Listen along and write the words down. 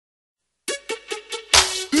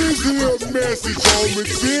This here message, homie,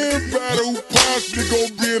 to everybody who possibly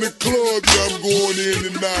gonna be in the club that I'm going in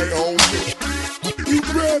tonight, homie. You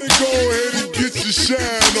better go ahead and get your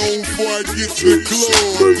shine on before I get to the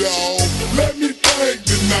club, dawg. Let me think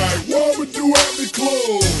tonight, what we do at the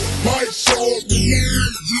club? Might show up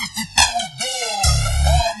tonight just to throw down.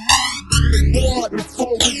 I might be the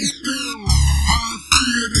fuck with the still. I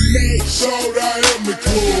feel tonight, shout I am the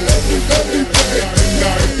club. Let me think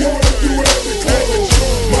tonight, what we do at the club?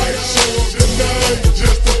 Might show up tonight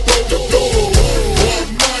just to throw the door. Or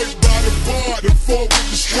I might buy the bar to fuck with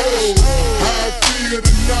the stroll.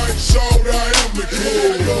 Tonight, shout I am the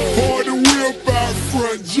club. Pour the whip out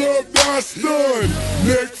front, jumped out stunned.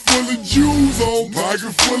 Neck full of jewels on,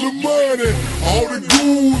 pocket full of money. All the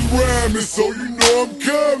ghouls rhyming, so you know I'm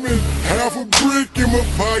coming. Half a brick in my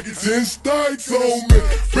pocket, 10 stacks on me.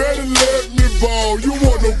 Better let me ball, you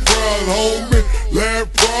want no problem, homie.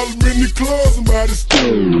 Last problem in the club, somebody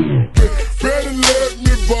stupid. Better let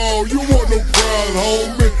me ball, you want no problem,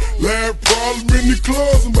 homie. Last problem in the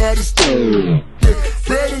club, somebody stupid.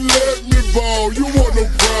 Better let me ball, you want no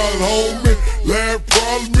problem, homie. Last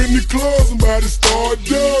problem in the club, somebody start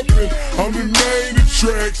jumping. I'm the main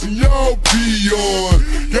attraction, y'all be on.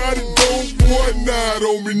 Got a dope boy night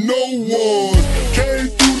on me, no ones.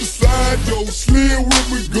 Came through the side door, slid with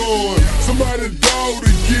my gun. Somebody dog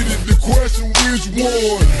to get it, the question which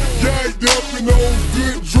one. Yanked up in old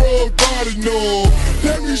good drug body norm.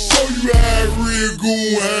 Let me show you how it real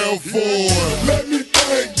gon' have fun. Let me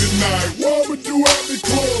think tonight, what we do at the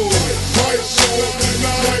club? Might show up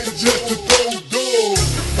tonight just to throw doors.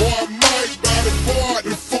 Or I might buy the bar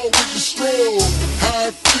to fuck with the stroll. How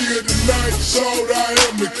I feel tonight, shout I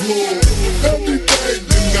am the club. Let me think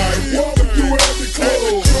tonight, what we do at the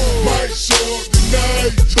club? Might show up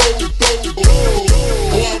tonight just to throw doors.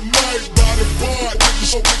 Or I might buy the bar to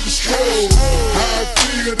fuck with the stroll. How I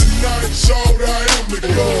feel tonight, shout I am the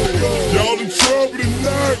club. Y'all in trouble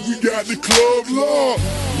tonight, we got the club locked.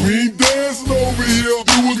 We ain't dancing over here,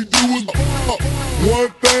 do what we do it. One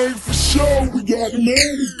thing for sure, we got the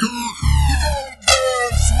ladies good. We got the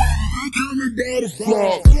dance with them, they coming by the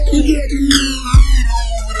flop. We got the little heat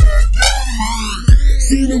over there, got them high.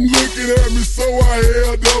 Seen them looking at me, so I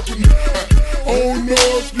held up and I don't know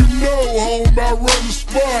if you know, home, I run the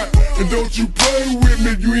spot. And don't you play with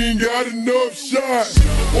me, you ain't got enough shots.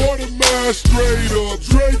 Order mine straight up,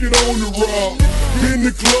 drink it on the rock. In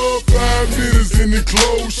the club, 5 minutes in the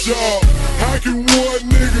clothes shop. How can one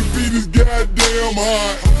nigga be this goddamn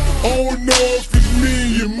hot? I don't know if it's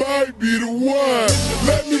me, it might be the one.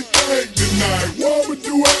 Let me think tonight, what we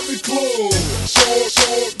do at the club? Show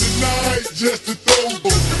up tonight just to throw.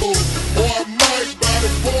 Or I might buy the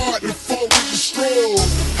bar to fuck with the stroll.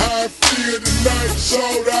 How I feel tonight,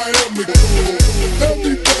 shout I am the club. Let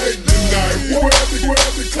me think tonight, what we do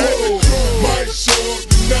at the club? Might show up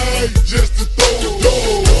tonight just to throw the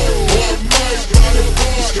door. Or I might buy the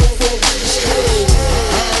bar to fuck with the stroll.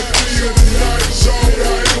 How I feel tonight, shout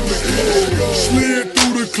I am the club. Slid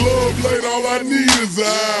through the club late, all I need is an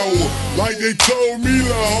hour. Like they told me,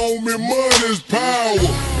 the homie, money is power.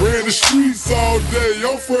 Ran the streets all day,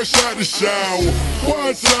 I'm fresh out the shower.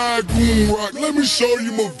 Watch how I goon rock, let me show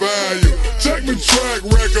you my value. Check my track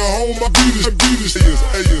record, home, I beat the shit.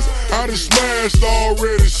 I done smashed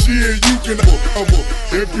already, shit, you can cover.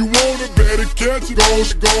 If you want it, better catch it, go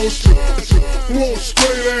shoot. Want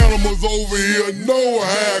straight animals over here, no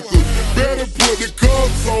hackers. Better put the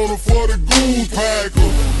cuffs on them for the goose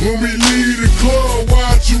packer. When we leave the club,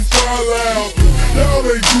 watch you fall out. Y'all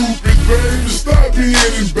ain't groupies, baby, stop being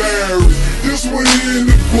embarrassed. This one here in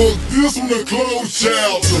the book, this one a closed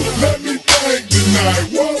chapter. Let me think tonight,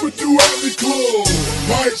 what we do at the club?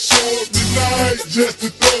 Might show up tonight just to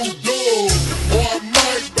throw